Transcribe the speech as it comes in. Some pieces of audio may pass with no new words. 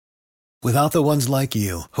Without the ones like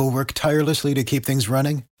you, who work tirelessly to keep things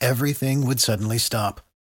running, everything would suddenly stop.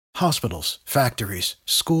 Hospitals, factories,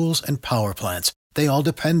 schools, and power plants, they all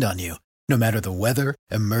depend on you. No matter the weather,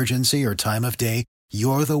 emergency, or time of day,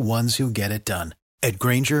 you're the ones who get it done. At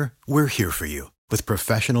Grainger, we're here for you with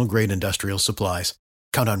professional-grade industrial supplies.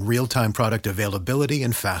 Count on real-time product availability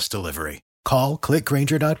and fast delivery. Call,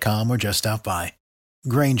 clickgrainger.com, or just stop by.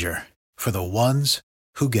 Grainger, for the ones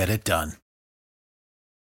who get it done.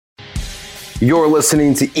 You're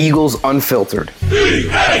listening to Eagles Unfiltered.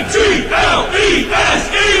 E-A-G-L-E-S,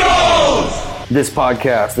 Eagles! This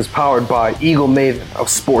podcast is powered by Eagle Maven of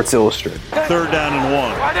Sports Illustrated. 3rd down and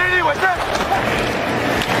 1.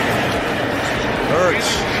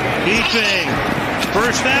 Hurts, keeping,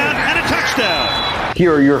 1st down and a touchdown.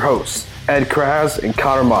 Here are your hosts, Ed Kraz and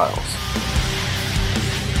Connor Miles.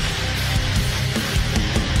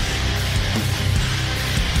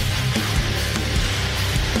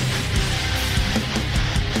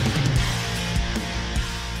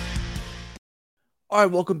 All right,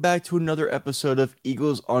 welcome back to another episode of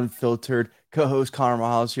Eagles Unfiltered. Co-host Connor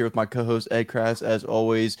Miles here with my co-host Ed Kras, as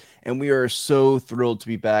always, and we are so thrilled to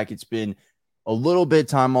be back. It's been a little bit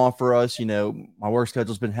time off for us. You know, my work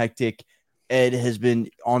schedule's been hectic. Ed has been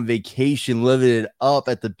on vacation, living it up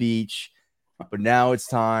at the beach, but now it's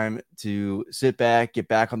time to sit back, get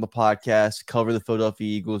back on the podcast, cover the Philadelphia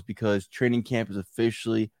Eagles because training camp is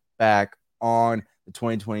officially back on. The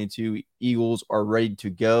 2022 Eagles are ready to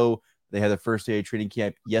go. They had their first day of training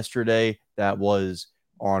camp yesterday. That was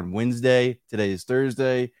on Wednesday. Today is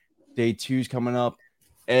Thursday. Day 2 is coming up.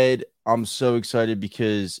 Ed, I'm so excited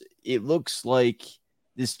because it looks like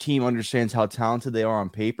this team understands how talented they are on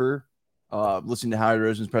paper. Listening to Howie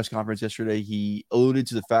Roseman's press conference yesterday, he alluded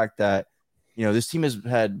to the fact that, you know, this team has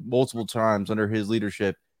had multiple times under his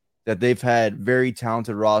leadership that they've had very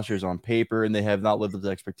talented rosters on paper and they have not lived up to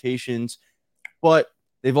expectations. But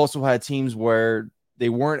they've also had teams where they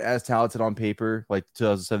weren't as talented on paper, like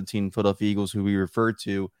 2017 Philadelphia Eagles, who we referred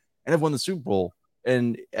to, and have won the Super Bowl.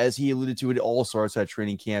 And as he alluded to, it all starts at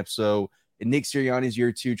training camp. So in Nick Sirianni's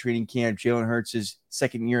year 2 training camp, Jalen Hurts'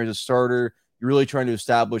 second year as a starter, you're really trying to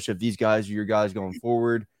establish if these guys are your guys going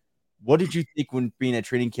forward. What did you think when being at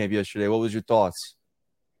training camp yesterday? What was your thoughts?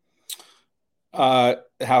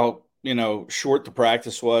 How short the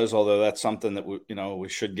practice was, although that's something that we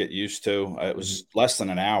should get used to. It was less than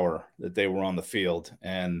an hour that they were on the field.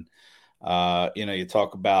 And, you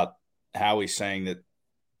talk about Howie saying that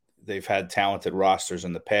they've had talented rosters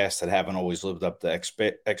in the past that haven't always lived up to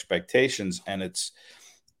expectations. And it's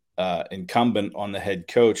incumbent on the head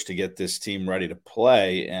coach to get this team ready to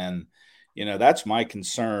play. And, that's my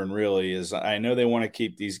concern really is I know they want to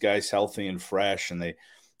keep these guys healthy and fresh, and they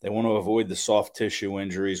want to avoid the soft tissue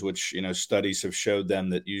injuries, which, studies have showed them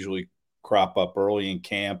that usually crop up early in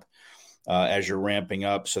camp as you're ramping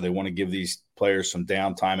up. So they want to give these players some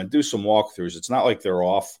downtime and do some walkthroughs. It's not like they're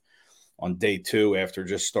off on day 2 after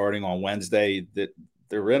just starting on Wednesday. That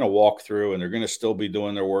they're in a walkthrough and they're going to still be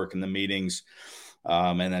doing their work in the meetings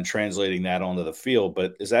and then translating that onto the field.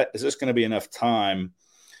 But is this going to be enough time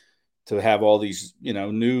to have all these,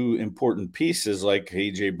 new important pieces like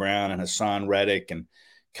A.J. Brown and Hassan Reddick and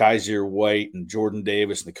Kaiser White and Jordan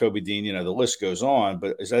Davis and Kobe Dean, the list goes on,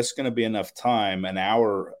 but is that going to be enough time, an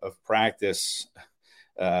hour of practice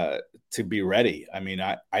to be ready? I mean,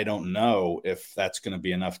 I don't know if that's going to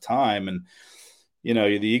be enough time. And,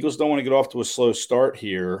 the Eagles don't want to get off to a slow start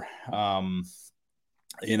here.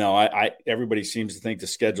 Everybody seems to think the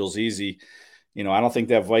schedule's easy. I don't think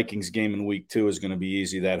that Vikings game in week 2 is going to be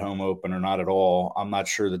easy, that home opener, not at all. I'm not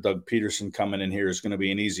sure that Doug Peterson coming in here is going to be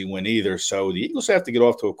an easy win either. So the Eagles have to get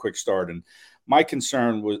off to a quick start. And my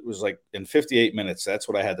concern was like in 58 minutes, that's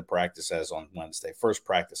what I had to practice as on Wednesday. First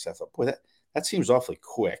practice, I thought, boy, that seems awfully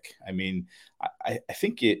quick. I mean, I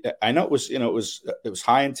think I know it was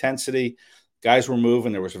high intensity. Guys were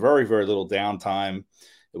moving. There was very, very little downtime.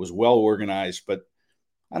 It was well organized, but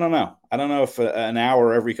I don't know. I don't know if an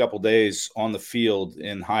hour every couple of days on the field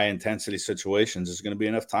in high-intensity situations is going to be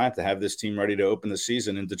enough time to have this team ready to open the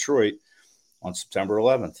season in Detroit on September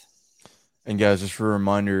 11th. And, guys, just for a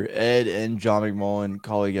reminder, Ed and John McMullen,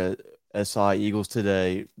 colleague at SI Eagles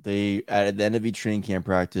today, they at the end of each training camp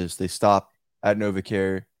practice, they stop at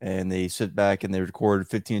NovaCare and they sit back and they record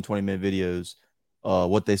 15 to 20-minute videos,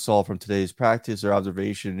 what they saw from today's practice, their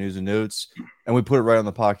observation, news and notes, and we put it right on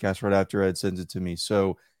the podcast right after Ed sends it to me.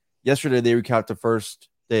 So yesterday they recapped the first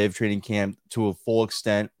day of training camp to a full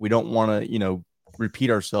extent. We don't want to,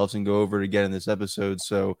 repeat ourselves and go over it again in this episode.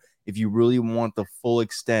 So if you really want the full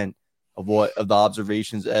extent of the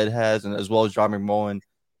observations Ed has, and as well as John McMullen,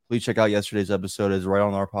 please check out yesterday's episode. It's right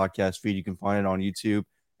on our podcast feed. You can find it on YouTube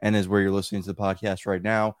and is where you're listening to the podcast right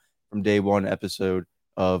now from day one episode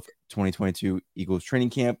of 2022 Eagles training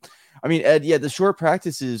camp. I mean, Ed, yeah, the short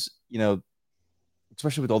practices,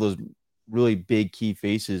 especially with all those really big key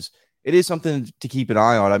faces, it is something to keep an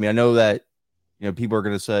eye on. I mean, I know that, people are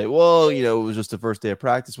going to say, well, it was just the first day of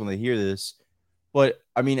practice when they hear this. But,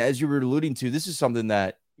 I mean, as you were alluding to, this is something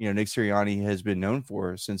that, Nick Sirianni has been known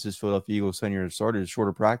for since his Philadelphia Eagles tenure started,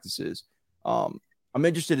 shorter practices. I'm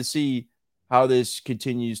interested to see how this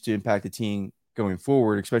continues to impact the team going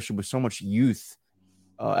forward, especially with so much youth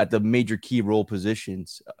at the major key role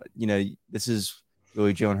positions. This is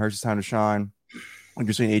really Jalen Hurts' time to shine. Like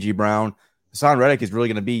you're saying, A.J. Brown. Hassan Reddick is really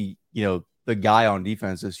going to be, the guy on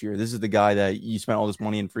defense this year. This is the guy that you spent all this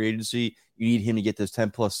money in free agency. You need him to get those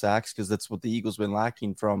 10-plus sacks because that's what the Eagles have been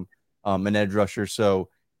lacking from an edge rusher. So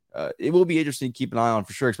it will be interesting to keep an eye on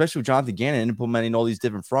for sure, especially with Jonathan Gannon implementing all these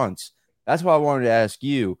different fronts. That's why I wanted to ask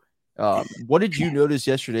you, what did you notice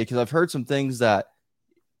yesterday? Because I've heard some things that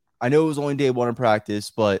I know it was only day one of practice,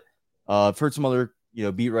 but I've heard some other,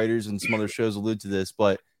 beat writers and some other shows allude to this,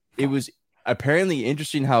 but it was apparently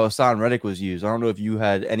interesting how Hassan Reddick was used. I don't know if you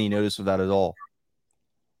had any notice of that at all.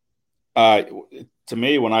 To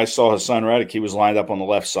me, when I saw Hassan Reddick, he was lined up on the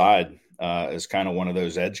left side as kind of one of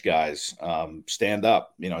those edge guys, stand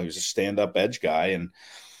up. He was a stand-up edge guy. And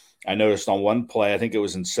I noticed on one play, I think it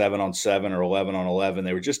was in 7-on-7 or 11-on-11,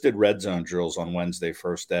 they just did red zone drills on Wednesday,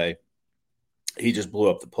 first day. He just blew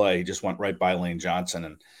up the play. He just went right by Lane Johnson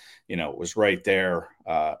and, was right there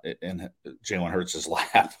in Jalen Hurts'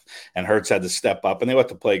 lap. And Hurts had to step up, and they let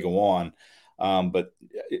the play go on. But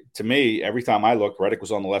to me, every time I looked, Reddick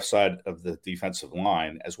was on the left side of the defensive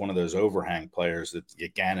line as one of those overhang players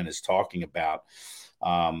that Gannon is talking about.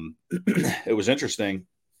 It was interesting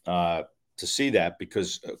to see that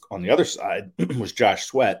because on the other side was Josh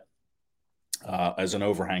Sweat as an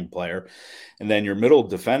overhang player. And then your middle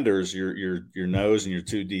defenders, your nose and your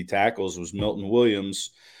 2 D tackles was Milton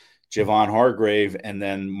Williams, Javon Hargrave, and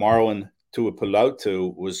then Marlon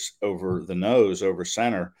Tuipulotu was over the nose, over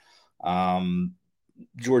center.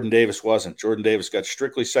 Jordan Davis wasn't. Jordan Davis got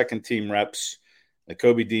strictly second-team reps.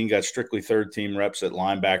 Kobe Dean got strictly third-team reps at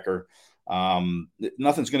linebacker.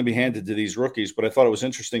 Nothing's going to be handed to these rookies, but I thought it was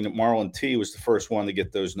interesting that Marlon T was the first one to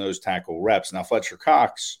get those nose tackle reps. Now, Fletcher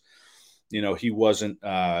Cox, he wasn't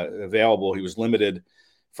available. He was limited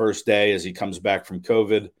first day as he comes back from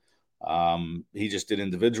COVID. He just did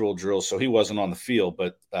individual drills, so he wasn't on the field.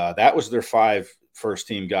 But that was their 5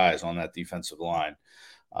 first-team guys on that defensive line.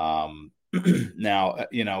 Now,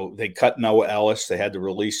 they cut Noah Ellis. They had to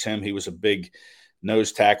release him. He was a big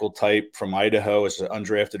nose tackle type from Idaho as an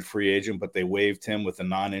undrafted free agent, but they waived him with a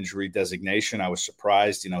non-injury designation. I was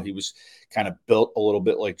surprised. He was kind of built a little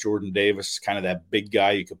bit like Jordan Davis, kind of that big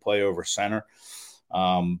guy you could play over center.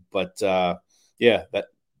 That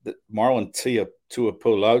Marlon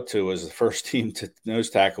Tuipulotu as the first team to nose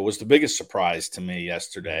tackle was the biggest surprise to me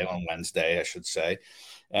yesterday, on Wednesday, I should say.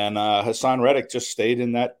 And Hassan Reddick just stayed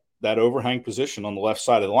in that overhang position on the left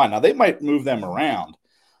side of the line. Now, they might move them around,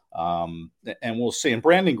 and we'll see. And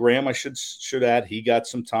Brandon Graham, I should add, he got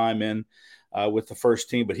some time in with the first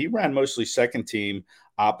team, but he ran mostly second team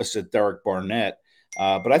opposite Derek Barnett.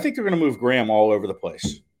 But I think they're going to move Graham all over the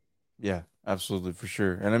place. Yeah, absolutely, for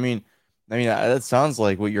sure. And I mean, that sounds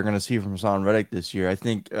like what you're going to see from Hassan Reddick this year. I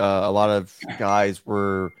think a lot of guys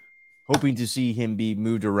were hoping to see him be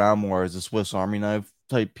moved around more as a Swiss Army knife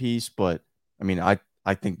type piece, but I mean, I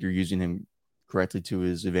think you're using him correctly to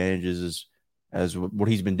his advantages as what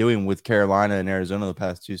he's been doing with Carolina and Arizona the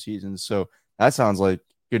past 2 seasons. So that sounds like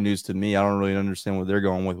good news to me. I don't really understand what they're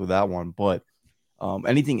going with that one, but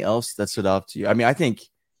anything else that stood out to you? I mean, I think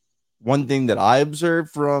one thing that I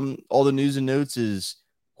observed from all the news and notes is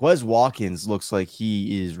Quez Watkins looks like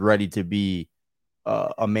he is ready to be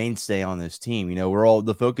a mainstay on this team.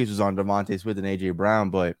 The focus is on Devontae Smith and A.J. Brown,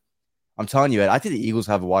 but I'm telling you, Ed, I think the Eagles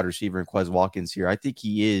have a wide receiver in Quez Watkins here. I think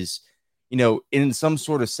he is, in some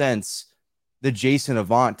sort of sense, the Jason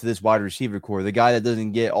Avant to this wide receiver core, the guy that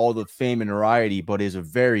doesn't get all the fame and notoriety, but is a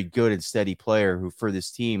very good and steady player for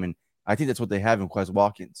this team. And I think that's what they have in Quez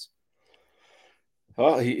Watkins.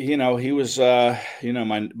 Well, he was,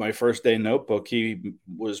 my first day notebook. He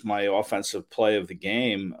was my offensive play of the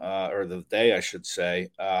game, or the day, I should say.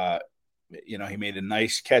 He made a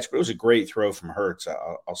nice catch, but it was a great throw from Hurts.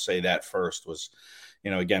 I'll say that first was,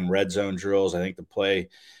 again, red zone drills. I think the play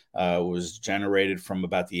was generated from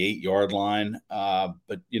about the 8-yard line.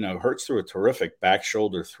 But Hurts threw a terrific back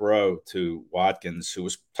shoulder throw to Watkins, who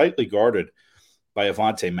was tightly guarded by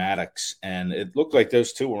Avonte Maddox. And it looked like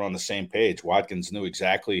those two were on the same page. Watkins knew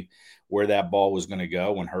exactly where that ball was going to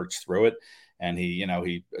go when Hurts threw it. and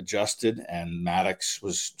he adjusted, and Maddox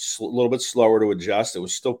was a little bit slower to adjust. It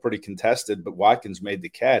was still pretty contested, but Watkins made the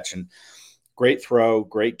catch, and great throw,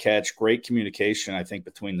 great catch, great communication, I think,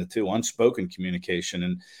 between the two, unspoken communication.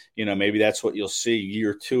 And, maybe that's what you'll see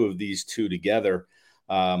year two of these two together,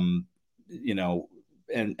 and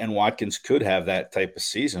Watkins could have that type of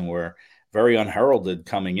season where very unheralded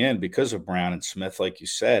coming in because of Brown and Smith, like you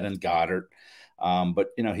said, and Goddard. But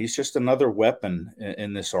he's just another weapon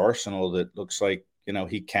in this arsenal that looks like,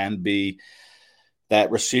 he can be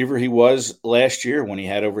that receiver he was last year when he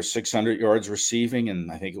had over 600 yards receiving, and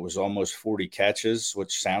I think it was almost 40 catches,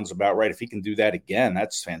 which sounds about right. If he can do that again,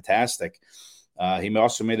 that's fantastic. He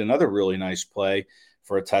also made another really nice play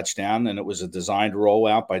for a touchdown, and it was a designed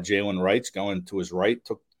rollout by Jalen Wright, going to his right,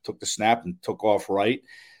 took the snap and took off right.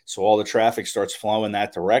 So all the traffic starts flowing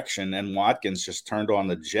that direction, and Watkins just turned on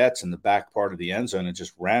the jets in the back part of the end zone and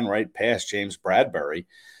just ran right past James Bradbury.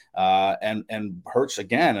 And Hurts,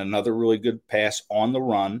 again, another really good pass on the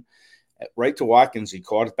run right to Watkins. He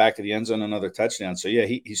caught it back of the end zone, another touchdown. So, yeah,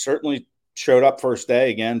 he certainly showed up first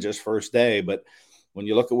day, again, just first day. But when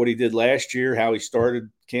you look at what he did last year, how he started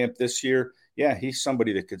camp this year, yeah, he's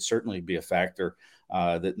somebody that could certainly be a factor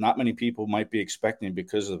that not many people might be expecting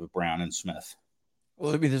because of Brown and Smith.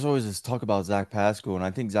 Well, I mean, there's always this talk about Zach Pascal, and I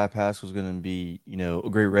think Zach Pascal is going to be, a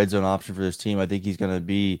great red zone option for this team. I think he's going to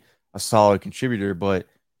be a solid contributor, but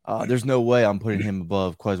there's no way I'm putting him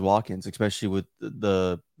above Quez Watkins, especially with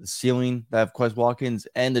the ceiling that of Quez Watkins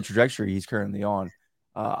and the trajectory he's currently on.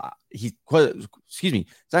 Zach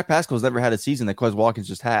Pascal's never had a season that Quez Watkins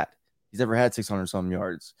just had. He's never had 600-some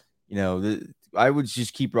yards. I would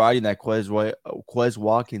just keep riding that Quez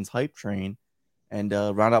Watkins hype train and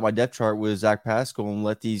round out my depth chart with Zach Pascal and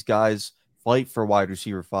let these guys fight for wide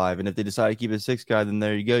receiver 5. And if they decide to keep a 6 guy, then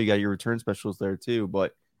there you go. You got your return specials there too.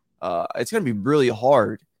 But it's going to be really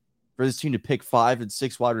hard for this team to pick 5 and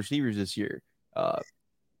 6 wide receivers this year for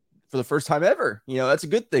the first time ever. That's a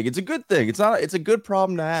good thing. It's a good thing. It's a good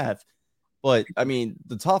problem to have. But I mean,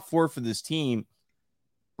 the top 4 for this team,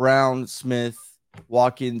 Brown, Smith,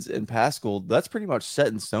 Watkins, and Pascal, that's pretty much set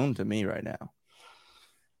in stone to me right now.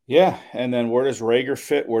 Yeah, and then where does Reagor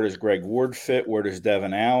fit? Where does Greg Ward fit? Where does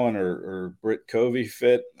Devin Allen or Britt Covey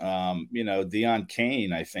fit? Deon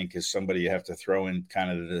Cain, I think, is somebody you have to throw in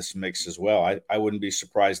kind of this mix as well. I wouldn't be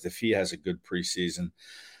surprised if he has a good preseason.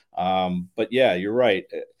 But, yeah, you're right.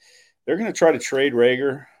 They're going to try to trade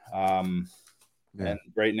Reagor. And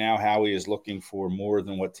right now Howie is looking for more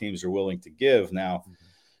than what teams are willing to give. Now,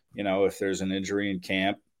 if there's an injury in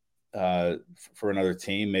camp, for another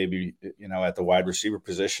team, maybe, at the wide receiver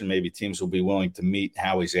position, maybe teams will be willing to meet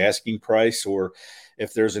Howie's asking price. Or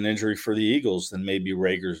if there's an injury for the Eagles, then maybe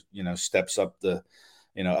Reagor, steps up the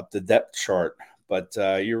depth chart. But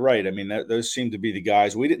you're right. I mean, those seem to be the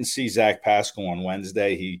guys. We didn't see Zach Pascal on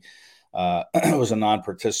Wednesday. He was a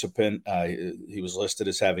non-participant. He was listed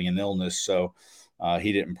as having an illness, so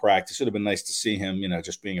he didn't practice. It would have been nice to see him,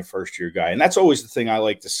 just being a first-year guy. And that's always the thing I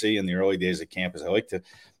like to see in the early days of camp is I like to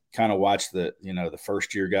kind of watch the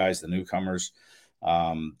first-year guys, the newcomers,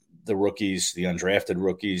 the rookies, the undrafted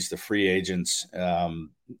rookies, the free agents. And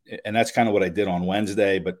that's kind of what I did on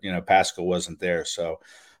Wednesday, but, Pascal wasn't there. So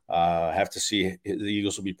I have to see. The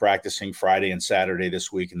Eagles will be practicing Friday and Saturday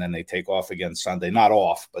this week, and then they take off again Sunday. Not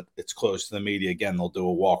off, but it's closed to the media. Again, they'll do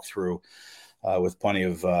a walkthrough with plenty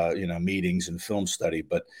of, meetings and film study.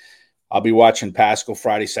 But I'll be watching Pascal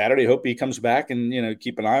Friday, Saturday. Hope he comes back and,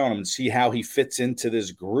 keep an eye on him and see how he fits into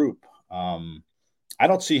this group. I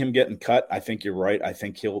don't see him getting cut. I think you're right. I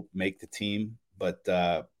think he'll make the team. But,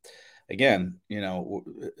 again,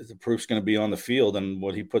 the proof's going to be on the field and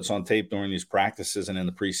what he puts on tape during these practices and in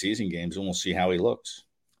the preseason games, and we'll see how he looks.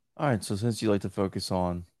 All right, so since you like to focus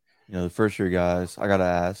on, the first-year guys, I got to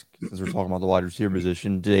ask, since we're talking about the wide receiver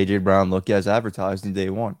position, did A.J. Brown look as advertised in day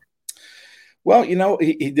one? Well,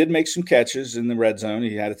 he did make some catches in the red zone.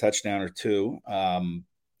 He had a touchdown or two.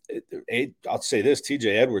 I'll say this,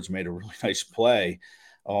 T.J. Edwards made a really nice play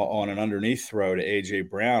on an underneath throw to A.J.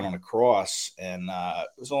 Brown on a cross, and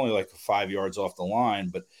it was only like 5 yards off the line,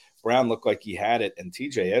 but Brown looked like he had it, and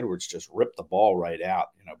T.J. Edwards just ripped the ball right out,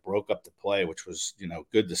 broke up the play, which was,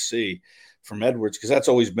 good to see from Edwards, because that's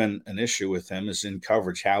always been an issue with him is in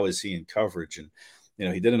coverage. How is he in coverage? And,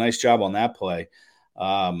 he did a nice job on that play.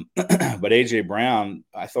 But A.J. Brown,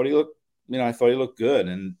 I thought he looked good.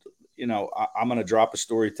 And, I'm going to drop a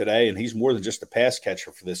story today, and he's more than just a pass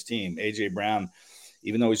catcher for this team. A.J. Brown,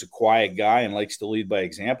 even though he's a quiet guy and likes to lead by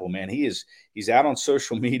example, man, he's out on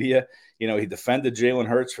social media. You know, he defended Jalen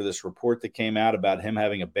Hurts for this report that came out about him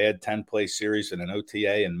having a bad 10-play series in an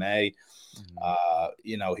OTA in May.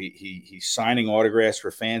 You know, he's signing autographs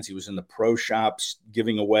for fans. He was in the pro shops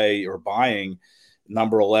giving away or buying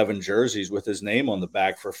number 11 jerseys with his name on the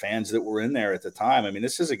back for fans that were in there at the time. I mean,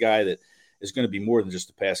 this is a guy that is going to be more than just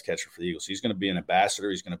a pass catcher for the Eagles. He's going to be an ambassador.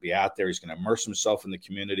 He's going to be out there. He's going to immerse himself in the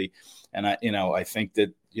community. And I think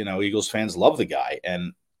that, you know, Eagles fans love the guy.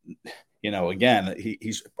 And, you know, again,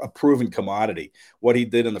 he's a proven commodity. What he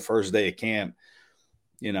did in the first day of camp,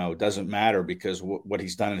 you know, doesn't matter, because what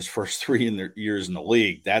he's done in his first 3 years in the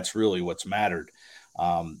league, that's really what's mattered.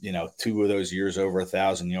 You know, 2 of those years over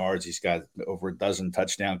 1,000 yards. He's got over a dozen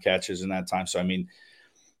touchdown catches in that time. So, I mean,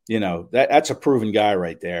 you know, that's a proven guy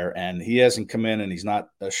right there. And he hasn't come in and he's not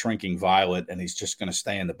a shrinking violet and he's just going to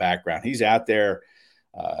stay in the background. He's out there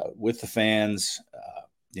with the fans,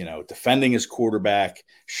 you know, defending his quarterback,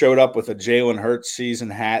 showed up with a Jalen Hurts season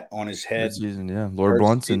hat on his head. Season, yeah. Lord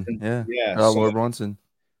Brunson. Yeah. So, Lord Brunson.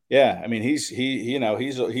 Yeah. I mean,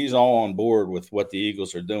 he's all on board with what the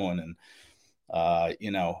Eagles are doing. And,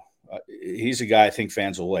 you know, he's a guy I think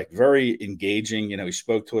fans will like. Very engaging. You know, he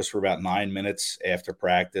spoke to us for about 9 minutes after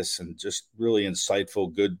practice and just really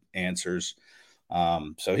insightful, good answers.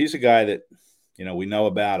 So he's a guy that, you know, we know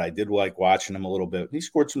about. I did like watching him a little bit. He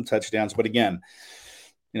scored some touchdowns, but again,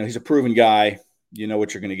 you know, he's a proven guy. You know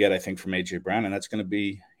what you're going to get, I think, from A.J. Brown, and that's going to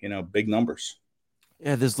be, you know, big numbers.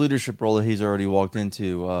 Yeah, this leadership role that he's already walked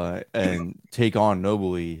into and take on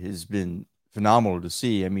nobly has been phenomenal to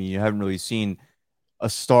see. I mean, you haven't really seen a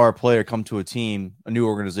star player come to a team, a new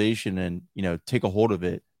organization, and, you know, take a hold of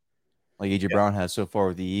it like A.J. Brown has so far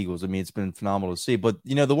with the Eagles. I mean, it's been phenomenal to see. But,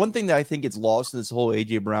 you know, the one thing that I think gets lost in this whole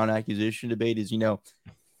A.J. Brown accusation debate is, you know,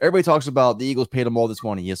 everybody talks about the Eagles paid him all this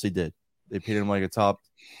money. Yes, they did. They paid him like a top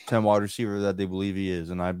 10 wide receiver that they believe he is,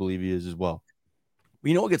 and I believe he is as well. But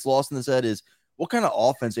you know what gets lost in this, Ed, is what kind of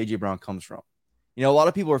offense A.J. Brown comes from. You know, a lot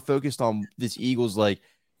of people are focused on this Eagles like,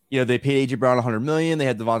 you know, they paid A.J. Brown $100 million. They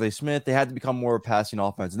had Devontae Smith. They had to become more of a passing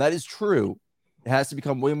offense, and that is true. It has to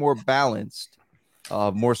become way more balanced,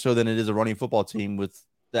 more so than it is a running football team with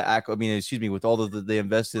with all they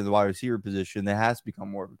invested in the wide receiver position. That has to become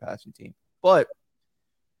more of a passing team. But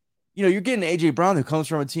you know, you're getting A.J. Brown who comes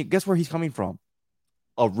from a team. Guess where he's coming from?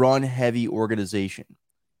 A run-heavy organization.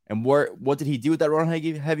 And what did he do with that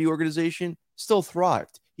run-heavy organization? Still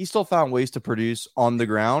thrived. He still found ways to produce on the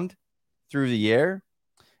ground, through the air,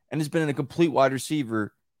 and has been a complete wide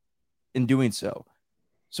receiver in doing so.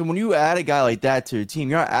 So when you add a guy like that to a team,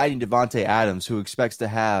 you're not adding Devontae Adams, who expects to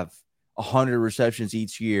have 100 receptions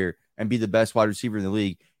each year and be the best wide receiver in the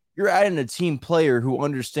league. You're adding a team player who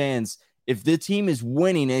understands, if the team is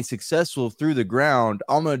winning and successful through the ground,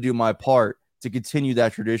 I'm going to do my part to continue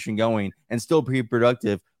that tradition going and still be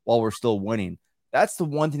productive while we're still winning. That's the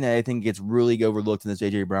one thing that I think gets really overlooked in this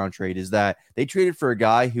A.J. Brown trade, is that they traded for a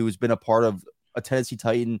guy who has been a part of a Tennessee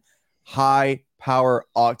Titan high power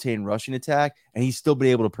octane rushing attack, and he's still been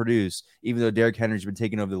able to produce, even though Derrick Henry's been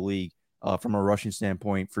taking over the league from a rushing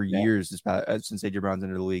standpoint for years since A.J. Brown's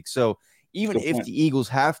entered the league. So even if the Eagles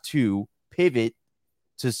have to pivot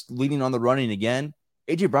to leaning on the running again,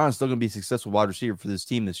 A.J. Brown is still going to be a successful wide receiver for this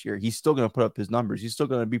team this year. He's still going to put up his numbers. He's still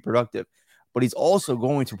going to be productive, but he's also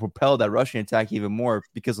going to propel that rushing attack even more,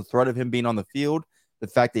 because the threat of him being on the field, the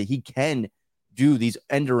fact that he can do these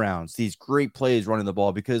end arounds, these great plays running the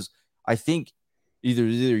ball, because I think either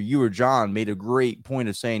you or John made a great point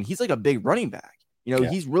of saying he's like a big running back. You know,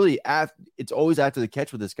 he's really it's always after the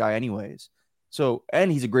catch with this guy anyways. So,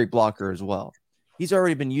 and he's a great blocker as well. He's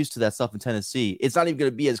already been used to that stuff in Tennessee. It's not even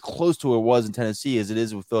going to be as close to what it was in Tennessee as it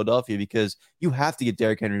is with Philadelphia, because you have to get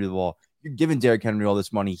Derrick Henry to the ball. You're giving Derrick Henry all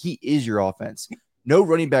this money. He is your offense. No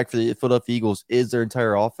running back for the Philadelphia Eagles is their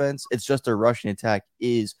entire offense. It's just their rushing attack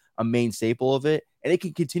is a main staple of it, and it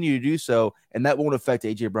can continue to do so, and that won't affect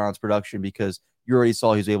A.J. Brown's production, because you already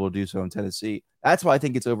saw he was able to do so in Tennessee. That's why I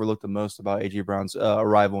think it's overlooked the most about A.J. Brown's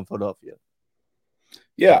arrival in Philadelphia.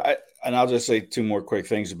 Yeah, and I'll just say 2 more quick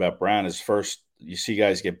things about Brown. Is first, you see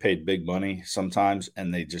guys get paid big money sometimes,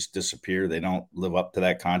 and they just disappear. They don't live up to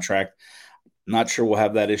that contract. Not sure we'll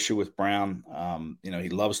have that issue with Brown. You know, he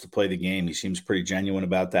loves to play the game. He seems pretty genuine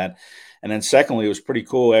about that. And then secondly, it was pretty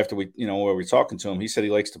cool after where we were talking to him. He said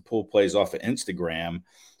he likes to pull plays off of Instagram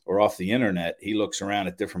or off the internet. He looks around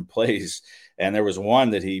at different plays. And there was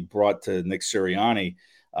one that he brought to Nick Sirianni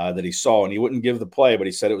that he saw, and he wouldn't give the play, but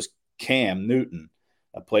he said it was Cam Newton,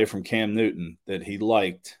 a play from Cam Newton that he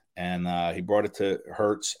liked. And he brought it to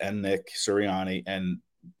Hurts and Nick Sirianni, and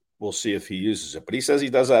we'll see if he uses it. But he says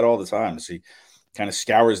he does that all the time. He kind of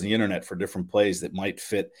scours the internet for different plays that might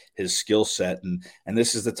fit his skill set. And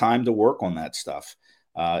this is the time to work on that stuff,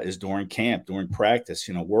 is during camp, during practice,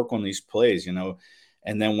 work on these plays,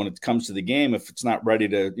 and then when it comes to the game, if it's not ready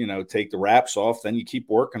to, take the wraps off, then you keep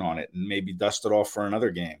working on it and maybe dust it off for another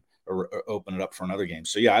game or open it up for another game.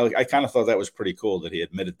 So, yeah, I kind of thought that was pretty cool that he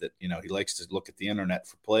admitted that, he likes to look at the internet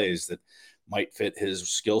for plays that might fit his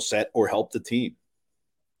skill set or help the team.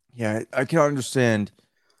 Yeah, I can understand.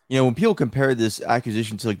 When people compare this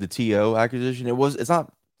acquisition to like the TO acquisition, they're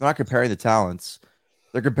not comparing the talents.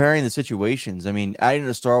 They're comparing the situations. I mean, adding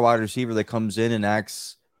a star wide receiver that comes in and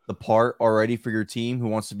acts the part already for your team, who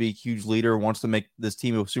wants to be a huge leader, wants to make this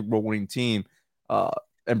team a Super Bowl winning team,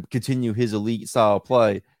 and continue his elite style of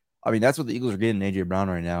play. I mean, that's what the Eagles are getting in AJ Brown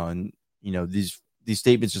right now. And, these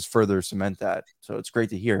statements just further cement that. So it's great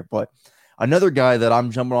to hear. But another guy that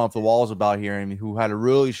I'm jumping off the walls about here, and who had a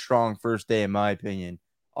really strong first day, in my opinion,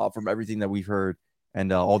 from everything that we've heard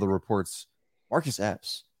and all the reports, Marcus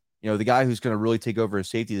Epps. The guy who's going to really take over as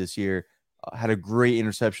safety this year, had a great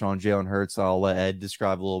interception on Jalen Hurts. I'll let Ed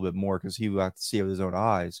describe a little bit more because he will have to see it with his own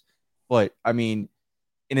eyes. But, I mean,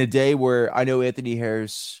 in a day where I know Anthony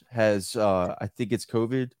Harris has, I think it's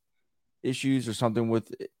COVID issues or something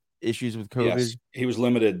with issues with COVID. Yes, he was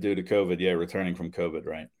limited due to COVID. Yeah, returning from COVID,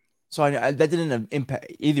 right? So that didn't impact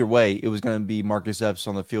either way. It was going to be Marcus Epps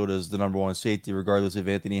on the field as the number one safety, regardless if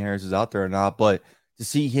Anthony Harris is out there or not. But to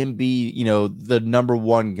see him be, the number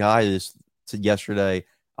one guy yesterday,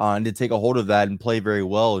 and to take a hold of that and play very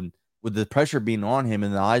well, and with the pressure being on him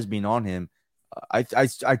and the eyes being on him, I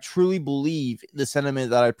truly believe the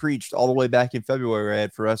sentiment that I preached all the way back in February,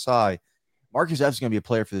 Ed, for SI. Marcus Epps is going to be a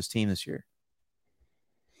player for this team this year.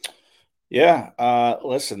 Yeah,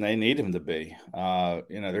 listen, they need him to be.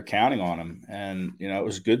 They're counting on him, and it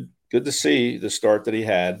was good to see the start that he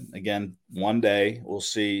had. Again, one day we'll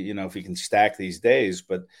see, if he can stack these days.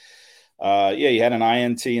 But he had an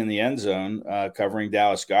INT in the end zone covering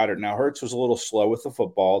Dallas Goedert. Now Hurts was a little slow with the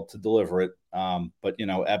football to deliver it, but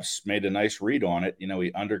Epps made a nice read on it.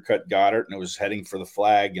 He undercut Goedert and it was heading for the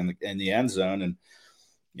flag in the end zone, and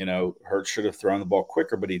Hurts should have thrown the ball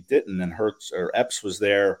quicker, but he didn't. And Epps was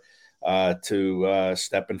there to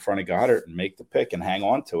step in front of Goddard and make the pick and hang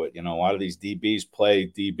on to it. A lot of these DBs play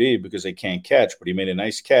DB because they can't catch, but he made a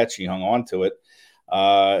nice catch. He hung on to it,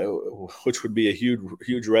 which would be a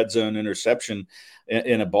huge red zone interception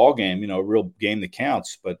in a ball game, a real game that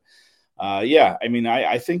counts. But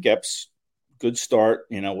I think Epps, good start.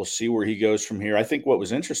 We'll see where he goes from here. I think what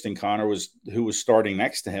was interesting, Connor, was who was starting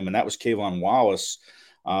next to him, and that was Kayvon Wallace.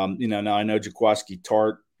 Now I know Jaquiski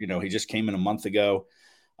Tartt, he just came in a month ago.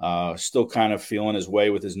 Still kind of feeling his way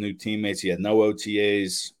with his new teammates. He had no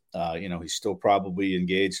OTAs. He's still probably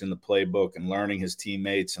engaged in the playbook and learning his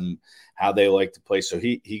teammates and how they like to play. So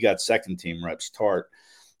he got second team reps, Tartt.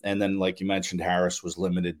 And then, like you mentioned, Harris was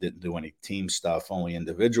limited, didn't do any team stuff, only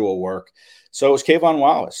individual work. So it was Kayvon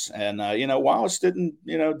Wallace. And, Wallace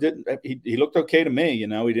he looked okay to me.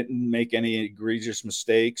 He didn't make any egregious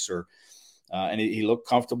mistakes and he looked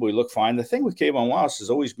comfortable. He looked fine. The thing with Kayvon Wallace has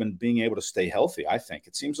always been being able to stay healthy, I think.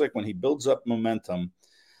 It seems like when he builds up momentum,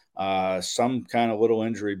 some kind of little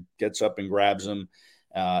injury gets up and grabs him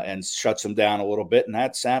and shuts him down a little bit, and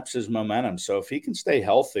that saps his momentum. So if he can stay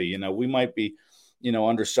healthy, we might be,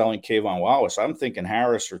 underselling Kayvon Wallace. I'm thinking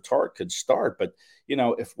Harris or Tartt could start. But,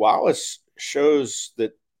 if Wallace shows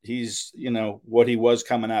that he's, what he was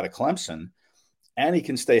coming out of Clemson and he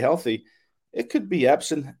can stay healthy, it could be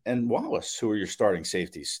Epps and Wallace who are your starting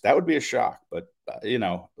safeties. That would be a shock. But,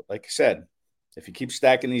 like I said, if you keep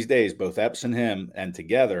stacking these days, both Epps and him and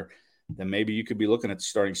together, then maybe you could be looking at the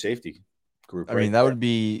starting safety group. I mean, that would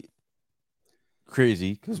be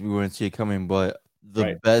crazy because we wouldn't see it coming. But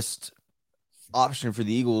the best option for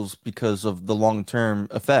the Eagles because of the long-term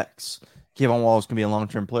effects. Kayvon Wallace can be a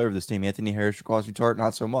long-term player of this team. Anthony Harris, Jaquiski Tartt,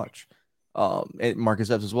 not so much. And Marcus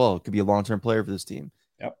Epps as well could be a long-term player for this team.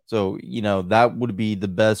 Yep. So, that would be the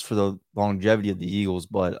best for the longevity of the Eagles,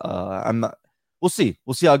 but we'll see.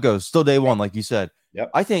 We'll see how it goes. Still day one, like you said.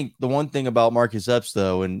 Yep. I think the one thing about Marcus Epps,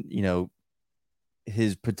 though, and,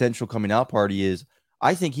 his potential coming out party is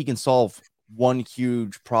I think he can solve one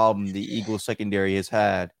huge problem the Eagles secondary has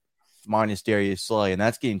had minus Darius Slay, and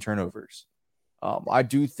that's getting turnovers. I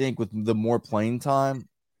do think with the more playing time,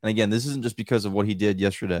 and again, this isn't just because of what he did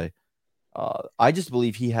yesterday. I just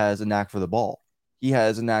believe he has a knack for the ball. He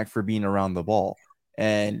has a knack for being around the ball.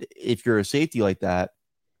 And if you're a safety like that,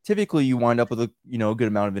 typically you wind up with a good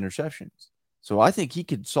amount of interceptions. So I think he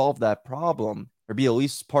could solve that problem or be at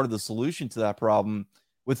least part of the solution to that problem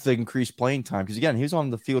with the increased playing time. Because again, he was on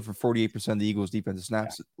the field for 48% of the Eagles' defensive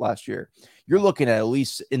snaps last year. You're looking at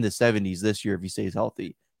least in the 70s this year if he stays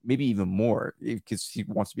healthy, maybe even more because he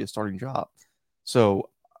wants to be a starting job. So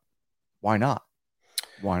why not?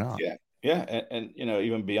 Why not? Yeah. Yeah. And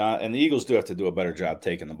even beyond, and the Eagles do have to do a better job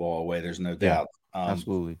taking the ball away. There's no doubt.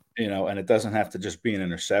 Absolutely. And it doesn't have to just be an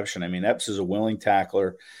interception. I mean, Epps is a willing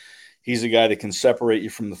tackler. He's a guy that can separate you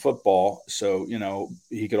from the football. So,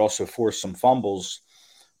 he could also force some fumbles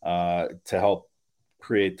to help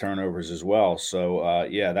create turnovers as well. So,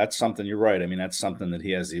 that's something. You're right. I mean, that's something that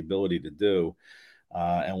he has the ability to do.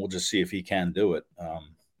 And we'll just see if he can do it.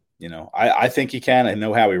 I think he can. I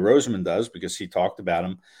know Howie Roseman does because he talked about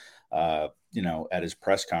him, at his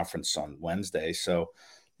press conference on Wednesday. So,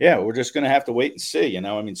 we're just going to have to wait and see.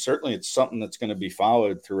 I mean, certainly it's something that's going to be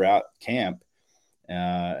followed throughout camp.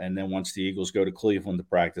 And then once the Eagles go to Cleveland to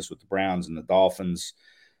practice with the Browns and the Dolphins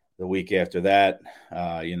the week after that,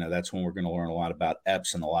 that's when we're going to learn a lot about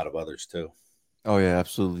Epps and a lot of others too. Oh, yeah,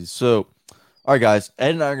 absolutely. So, all right, guys,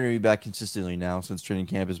 Ed and I are going to be back consistently now since training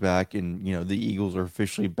camp is back and, the Eagles are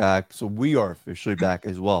officially back. So we are officially back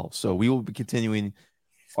as well. So we will be continuing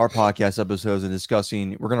our podcast episodes and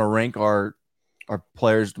discussing, we're going to rank our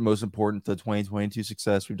players most important to 2022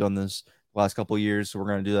 success. We've done this the last couple of years, so we're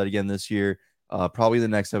going to do that again this year, probably the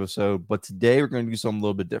next episode. But today we're going to do something a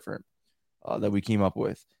little bit different that we came up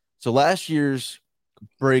with. So last year's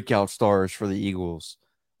breakout stars for the Eagles,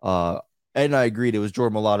 Ed and I agreed it was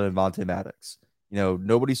Jordan Mailata and Avonte Maddox.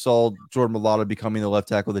 Nobody saw Jordan Mailata becoming the left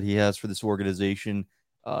tackle that he has for this organization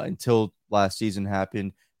until last season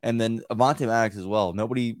happened. And then Avonte Maddox as well.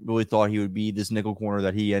 Nobody really thought he would be this nickel corner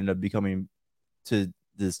that he ended up becoming to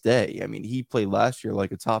this day. I mean, he played last year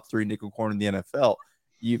like a top 3 nickel corner in the NFL.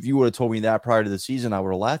 If you would have told me that prior to the season, I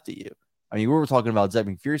would have laughed at you. I mean, we were talking about Zach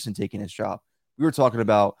McPherson taking his job. We were talking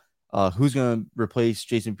about who's going to replace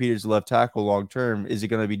Jason Peters, left tackle, long term. Is it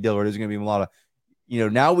going to be Dillard? Is it going to be Mailata?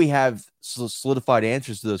 Now we have solidified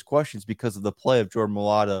answers to those questions because of the play of Jordan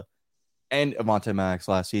Mailata and Avonte Maddox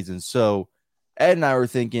last season. So Ed and I were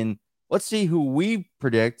thinking, let's see who we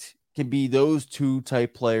predict can be those 2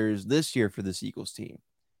 type players this year for this Eagles team.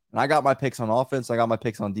 And I got my picks on offense. I got my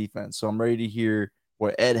picks on defense. So I'm ready to hear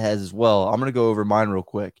what Ed has as well. I'm going to go over mine real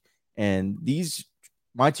quick. And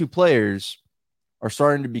my 2 players are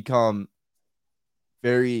starting to become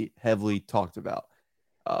very heavily talked about.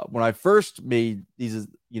 When I first made these,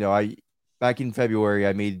 back in February,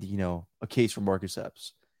 I made, a case for Marcus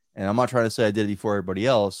Epps. And I'm not trying to say I did it before everybody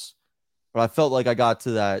else, but I felt like I got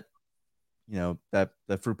to that,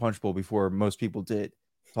 that fruit punch bowl before most people did,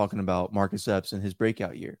 talking about Marcus Epps and his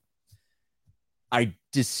breakout year. I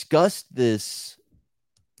discussed this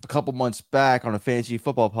a couple months back on a fantasy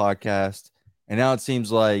football podcast, and now it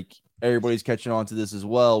seems like everybody's catching on to this as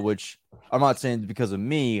well, which I'm not saying because of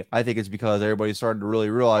me. I think it's because everybody's starting to really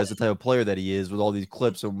realize the type of player that he is with all these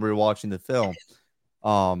clips and we're watching the film.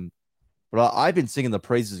 But I've been singing the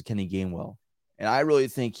praises of Kenny Gainwell, and I really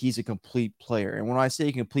think he's a complete player. And when I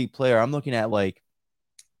say complete player, I'm looking at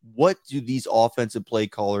what do these offensive play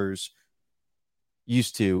callers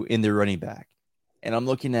used to in their running back? And I'm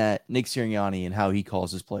looking at Nick Sirianni and how he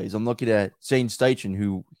calls his plays. I'm looking at Shane Steichen,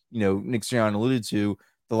 who, Nick Sirianni alluded to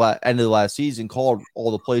the end of the last season, called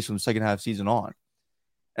all the plays from the second half season on.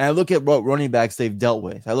 And I look at what running backs they've dealt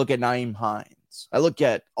with. I look at Nyheim Hines. I look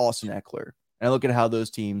at Austin Eckler. And I look at how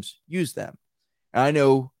those teams use them. And I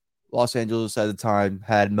know Los Angeles at the time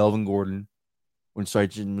had Melvin Gordon when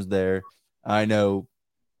Steichen was there. I know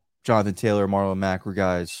Jonathan Taylor, Marlon Mack were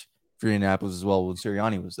guys for Indianapolis as well when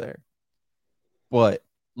Sirianni was there. But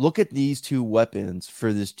look at these 2 weapons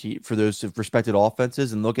for this team, for those respected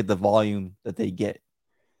offenses, and look at the volume that they get.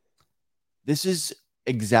 This is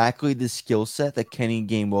exactly the skill set that Kenny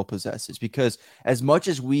Gainwell possesses, because as much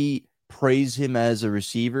as we praise him as a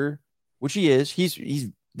receiver, which he is, he's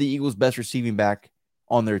the Eagles' best receiving back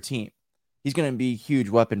on their team. He's going to be a huge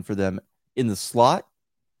weapon for them in the slot,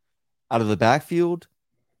 out of the backfield,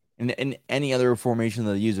 and in any other formation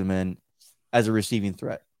that they use him in as a receiving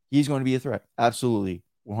threat. He's going to be a threat. Absolutely.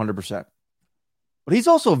 100%. But he's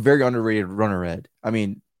also a very underrated runner, Ed. I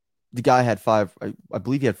mean, the guy had 5, I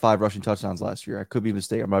believe he had 5 rushing touchdowns last year. I could be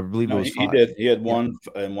mistaken, but I believe it was 5. He did. He had 1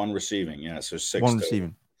 and 1 receiving. Yeah, so 6. 1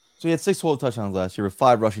 receiving. So he had 6 total touchdowns last year with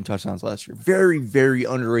 5 rushing touchdowns last year. Very, very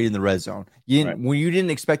underrated in the red zone. When you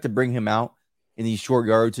didn't expect to bring him out in these short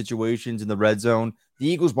yard situations in the red zone, the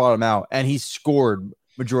Eagles brought him out, and he scored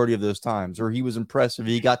majority of those times, or he was impressive.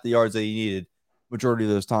 He got the yards that he needed majority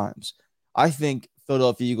of those times. I think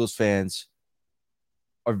Philadelphia Eagles fans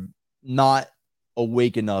are not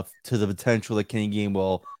awake enough to the potential that Kenny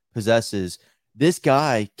Gainwell possesses. this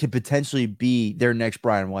guy could potentially be their next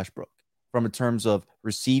Brian Westbrook from in terms of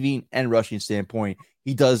receiving and rushing standpoint.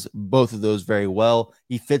 He does both of those very well.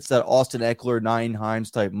 He fits that Austin Eckler, Nyheim Hines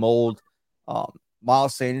type mold.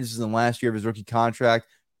 Miles Sanders is in the last year of his rookie contract.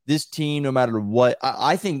 This team, no matter what,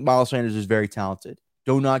 I think Miles Sanders is very talented.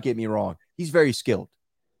 Do not get me wrong. He's very skilled.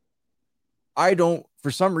 For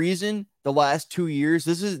some reason, the last 2 years,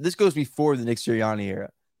 this goes before the Nick Sirianni era.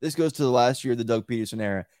 This goes to the last year of the Doug Peterson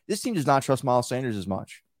era. This team does not trust Miles Sanders as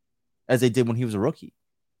much as they did when he was a rookie.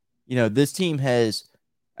 This team has,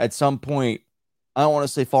 at some point, I don't want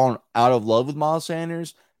to say fallen out of love with Miles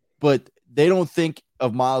Sanders, but they don't think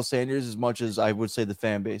of Miles Sanders as much as I would say the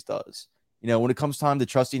fan base does. When it comes time to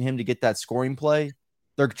trusting him to get that scoring play,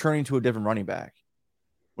 they're turning to a different running back.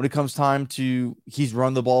 When it comes time to he's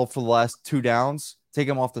run the ball for the last 2 downs, take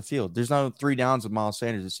him off the field. There's no 3 downs with Miles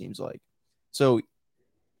Sanders, it seems like. So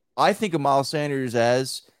I think of Miles Sanders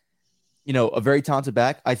as, a very talented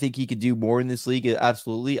back. I think he could do more in this league.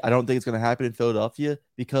 Absolutely. I don't think it's going to happen in Philadelphia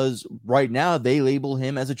because right now they label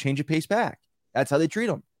him as a change of pace back. That's how they treat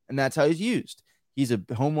him. And that's how he's used. He's a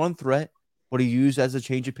home run threat, but he's used as a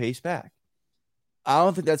change of pace back. I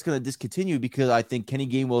don't think that's going to discontinue because I think Kenny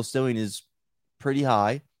Gainwell's ceiling is pretty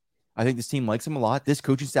high. I think this team likes him a lot. This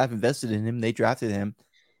coaching staff invested in him. They drafted him.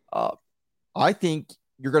 I think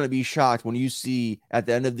you're going to be shocked when you see at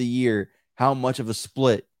the end of the year how much of a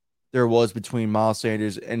split there was between Miles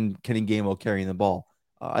Sanders and Kenny Gainwell carrying the ball.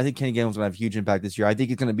 I think Kenny Gainwell's going to have a huge impact this year. I think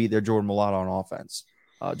he's going to be their Jordan Mailata on offense,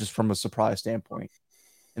 just from a surprise standpoint.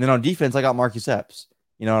 And then on defense, I got Marcus Epps.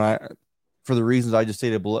 And for the reasons I just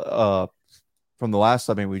stated from the last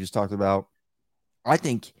segment we just talked about, I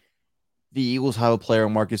think the Eagles have a player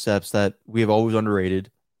in Marcus Epps that we have always underrated,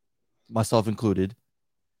 myself included.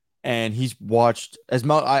 And he's watched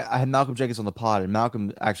I had Malcolm Jenkins on the pod, and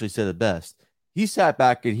Malcolm actually said it best. He sat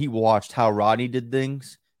back and he watched how Rodney did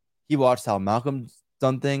things. He watched how Malcolm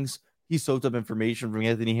done things. He soaked up information from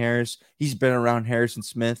Anthony Harris. He's been around Harrison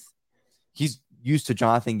Smith. He's used to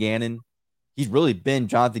Jonathan Gannon. He's really been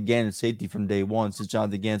Jonathan Gannon's safety from day one since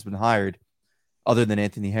Jonathan Gannon's been hired, other than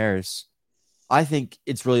Anthony Harris. I think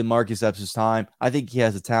it's really Marcus Epps' time. I think he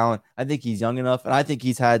has the talent. I think he's young enough, and I think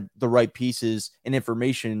he's had the right pieces and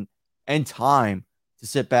information and time to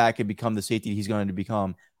sit back and become the safety he's going to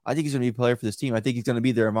become. I think he's going to be a player for this team. I think he's going to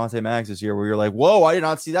be their Avonte Maddox this year, where you're like, whoa, I did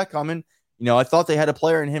not see that coming. I thought they had a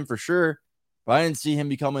player in him for sure, but I didn't see him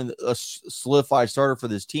becoming a solidified starter for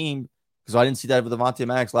this team because I didn't see that with Avonte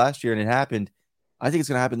Maddox last year, and it happened. I think it's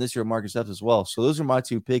going to happen this year with Marcus Epps as well. So those are my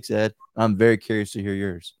 2 picks, Ed. I'm very curious to hear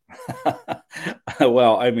yours.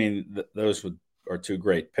 Well, I mean, those are 2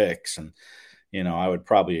 great picks, and I would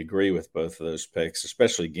probably agree with both of those picks,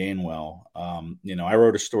 especially Gainwell. I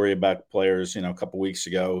wrote a story about players, a couple weeks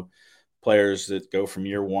ago, players that go from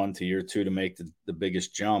year 1 to year 2 to make the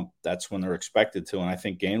biggest jump. That's when they're expected to. And I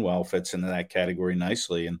think Gainwell fits into that category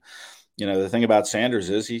nicely. And, the thing about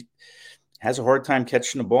Sanders is he has a hard time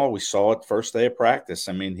catching the ball. We saw it first day of practice.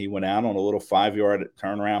 I mean, he went out on a little 5-yard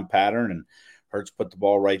turnaround pattern, and Hurts put the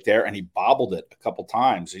ball right there, and he bobbled it a couple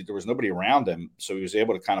times. There was nobody around him, so he was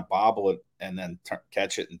able to kind of bobble it and then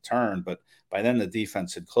catch it and turn. But by then the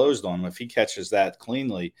defense had closed on him. If he catches that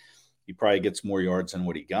cleanly, he probably gets more yards than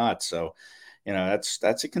what he got. So,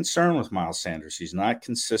 that's a concern with Miles Sanders. He's not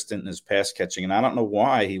consistent in his pass catching, and I don't know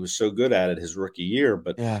why he was so good at it his rookie year.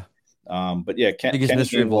 But yeah, biggest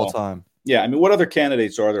mystery of all time. Yeah, I mean, what other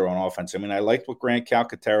candidates are there on offense? I mean, I liked what Grant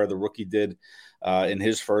Calcaterra, the rookie, did in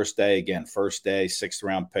his first day. Again, first day,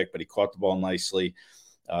 6th-round pick, but he caught the ball nicely.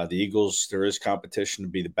 The Eagles, there is competition to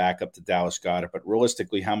be the backup to Dallas Goedert, but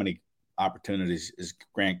realistically, how many opportunities is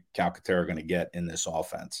Grant Calcaterra going to get in this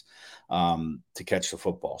offense to catch the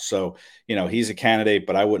football? So, he's a candidate,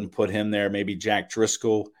 but I wouldn't put him there. Maybe Jack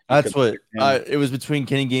Driscoll. That's what it was between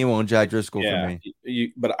Kenny Gainwell and Jack Driscoll for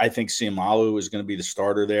me. But I think Siamalu is going to be the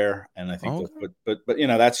starter there, and I think, but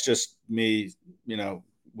that's just me,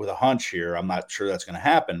 with a hunch here. I'm not sure that's going to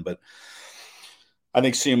happen, but I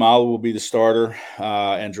think Siamalu will be the starter,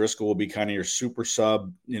 and Driscoll will be kind of your super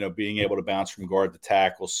sub, being able to bounce from guard to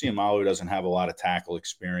tackle. Siamalu doesn't have a lot of tackle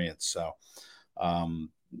experience. So, I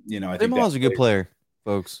think Siamalu's a good player,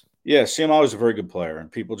 folks. Yeah, Siamalu is a very good player,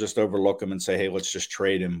 and people just overlook him and say, hey, let's just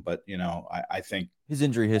trade him. But, I think his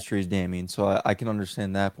injury history is damning, so I can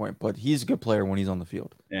understand that point. But he's a good player when he's on the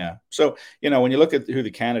field. Yeah. So, when you look at who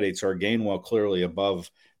the candidates are, Gainwell clearly above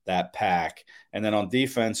that pack. And then on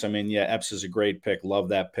defense, I mean, yeah, Epps is a great pick. Love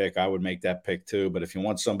that pick. I would make that pick too. But if you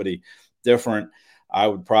want somebody different, I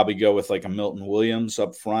would probably go with like a Milton Williams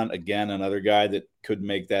up front. Again, another guy that could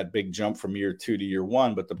make that big jump from year 2 to year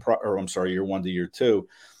 1, but year 1 to year 2.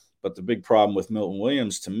 But the big problem with Milton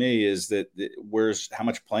Williams to me is that how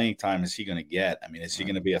much playing time is he going to get? I mean, is he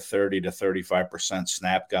going to be a 30 to 35%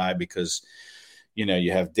 snap guy? Because,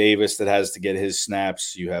 you have Davis that has to get his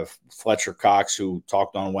snaps. You have Fletcher Cox, who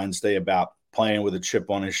talked on Wednesday about playing with a chip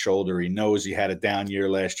on his shoulder. He knows he had a down year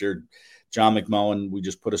last year. John McMullen, we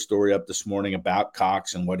just put a story up this morning about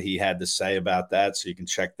Cox and what he had to say about that. So you can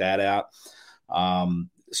check that out. What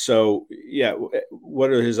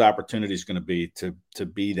are his opportunities going to be to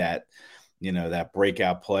be that, that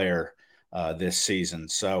breakout player this season?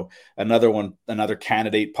 So another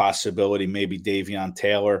candidate possibility, maybe Davion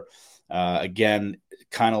Taylor. Again,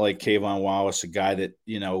 kind of like Kayvon Wallace, a guy that,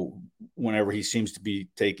 whenever he seems to be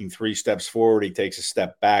taking 3 steps forward, he takes a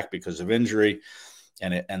step back because of injury.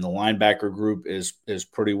 And the linebacker group is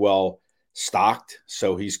pretty well stocked.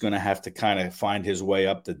 So he's going to have to kind of find his way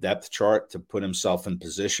up the depth chart to put himself in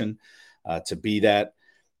position to be that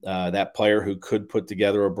player who could put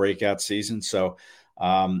together a breakout season. So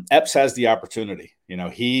Epps has the opportunity.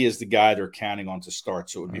 He is the guy they're counting on to start.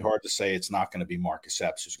 So it would be hard to say it's not going to be Marcus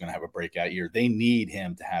Epps who's going to have a breakout year. They need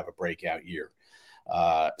him to have a breakout year.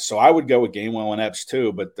 So I would go with Gainwell and Epps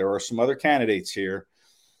too, but there are some other candidates here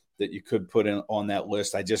that you could put in on that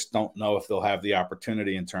list. I just don't know if they'll have the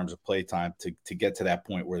opportunity in terms of play time to get to that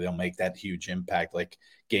point where they'll make that huge impact like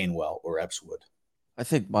Gainwell or Epps would. I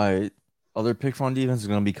think my other pick on defense is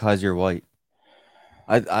going to be Kaiser White.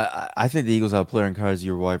 I think the Eagles have a player in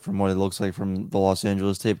Kaiser White from what it looks like from the Los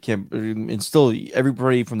Angeles tape camp. And still,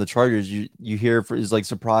 everybody from the Chargers you hear is like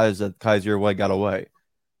surprised that Kaiser White got away.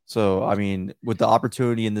 So, I mean, with the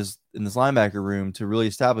opportunity in this linebacker room to really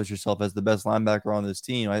establish yourself as the best linebacker on this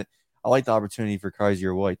team, I like the opportunity for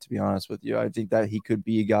Kaiser White, to be honest with you. I think that he could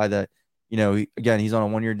be a guy that, he's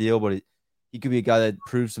on a 1-year deal, but he could be a guy that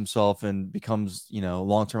proves himself and becomes, a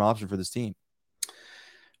long-term option for this team.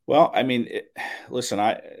 Well, I mean, listen,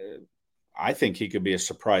 I think he could be a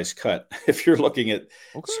surprise cut if you're looking at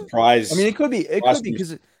surprise. I mean, it could be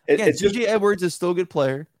because, again, TJ Edwards is still a good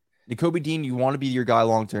player. Nakobe Dean, you want to be your guy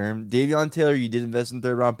long term. Davion Taylor, you did invest in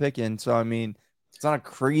 3rd-round pick in. So, I mean, it's not a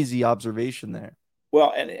crazy observation there.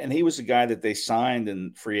 Well, and he was a guy that they signed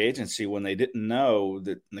in free agency when they didn't know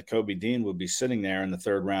that Nakobe Dean would be sitting there in the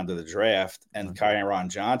 3rd round of the draft, and Kyron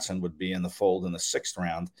Johnson would be in the fold in the 6th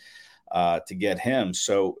round to get him.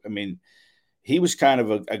 So, I mean, he was kind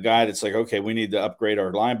of a guy that's like, okay, we need to upgrade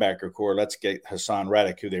our linebacker core. Let's get Hassan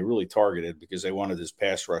Reddick, who they really targeted because they wanted his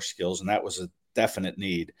pass rush skills, and that was a definite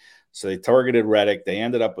need. So they targeted Reddick. They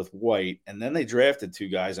ended up with White, and then they drafted 2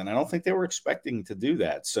 guys, and I don't think they were expecting to do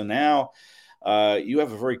that. So now you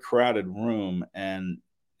have a very crowded room, and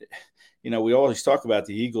we always talk about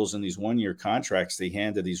the Eagles and these 1-year contracts they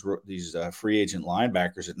hand to these free agent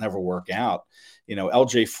linebackers that never work out.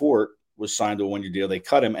 LJ Fort was signed to a 1-year deal. They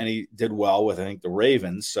cut him, and he did well with, I think, the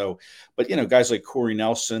Ravens. So, but guys like Corey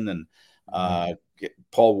Nelson and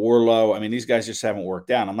Paul Warlow, I mean, these guys just haven't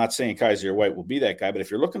worked out. I'm not saying Kaiser White will be that guy, but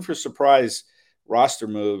if you're looking for surprise roster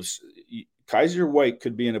moves, Kaiser White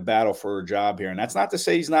could be in a battle for a job here. And that's not to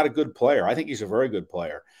say he's not a good player. I think he's a very good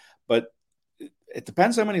player. But it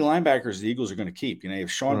depends how many linebackers the Eagles are going to keep. You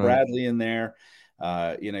have Sean Bradley in there.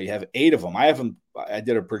 You have 8 of them. I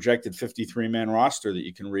did a projected 53-man roster that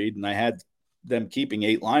you can read, and I had them keeping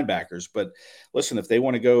 8 linebackers. But listen, if they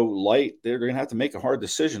want to go light, they're going to have to make a hard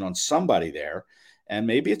decision on somebody there. And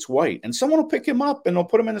maybe it's White. And someone will pick him up, and they'll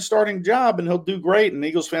put him in the starting job, and he'll do great. And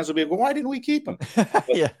Eagles fans will be like, well, why didn't we keep him?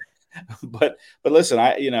 Yeah. But listen,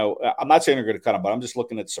 I'm not saying they're going to cut him, but I'm just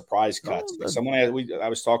looking at surprise cuts. I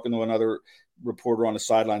was talking to another reporter on the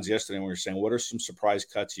sidelines yesterday, and we were saying, what are some surprise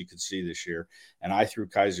cuts you could see this year? And I threw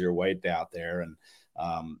Kaiser White out there, and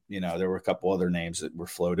there were a couple other names that were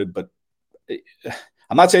floated, but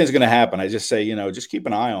I'm not saying it's going to happen. I just say, just keep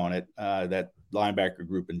an eye on it, that linebacker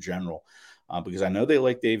group in general, because I know they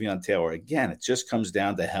like Davion Taylor. Again, it just comes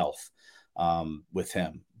down to health with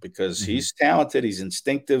him, because he's talented. He's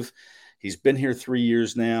instinctive. He's been here 3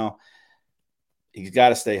 years now. He's got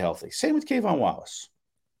to stay healthy. Same with Kayvon Wallace.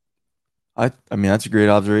 I mean, that's a great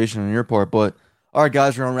observation on your part. But all right,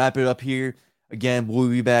 guys, we're going to wrap it up here. Again, we'll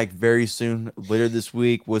be back very soon later this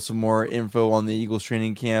week with some more info on the Eagles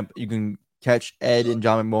training camp. You can catch Ed and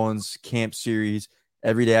John McMullen's camp series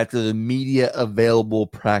every day after the media available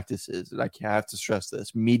practices. And I have to stress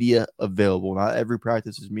this, media available. Not every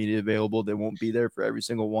practice is media available. They won't be there for every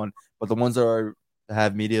single one, but the ones that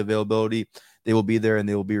have media availability, they will be there, and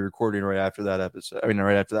they will be recording right after that episode.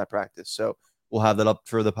 Right after that practice. So we'll have that up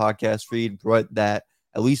for the podcast feed, right? That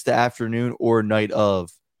at least the afternoon or night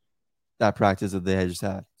of that practice that they just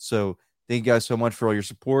had. So thank you guys so much for all your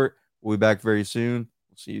support. We'll be back very soon.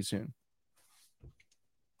 We'll see you soon.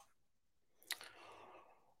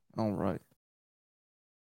 All right.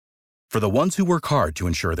 For the ones who work hard to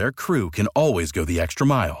ensure their crew can always go the extra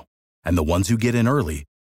mile, and the ones who get in early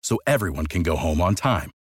so everyone can go home on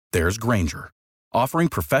time, there's Grainger, offering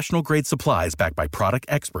professional-grade supplies backed by product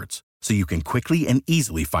experts so you can quickly and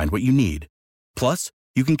easily find what you need. Plus,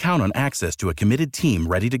 you can count on access to a committed team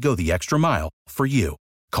ready to go the extra mile for you.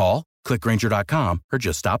 Call, click Grainger.com, or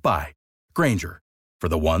just stop by. Grainger, for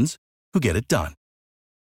the ones who get it done.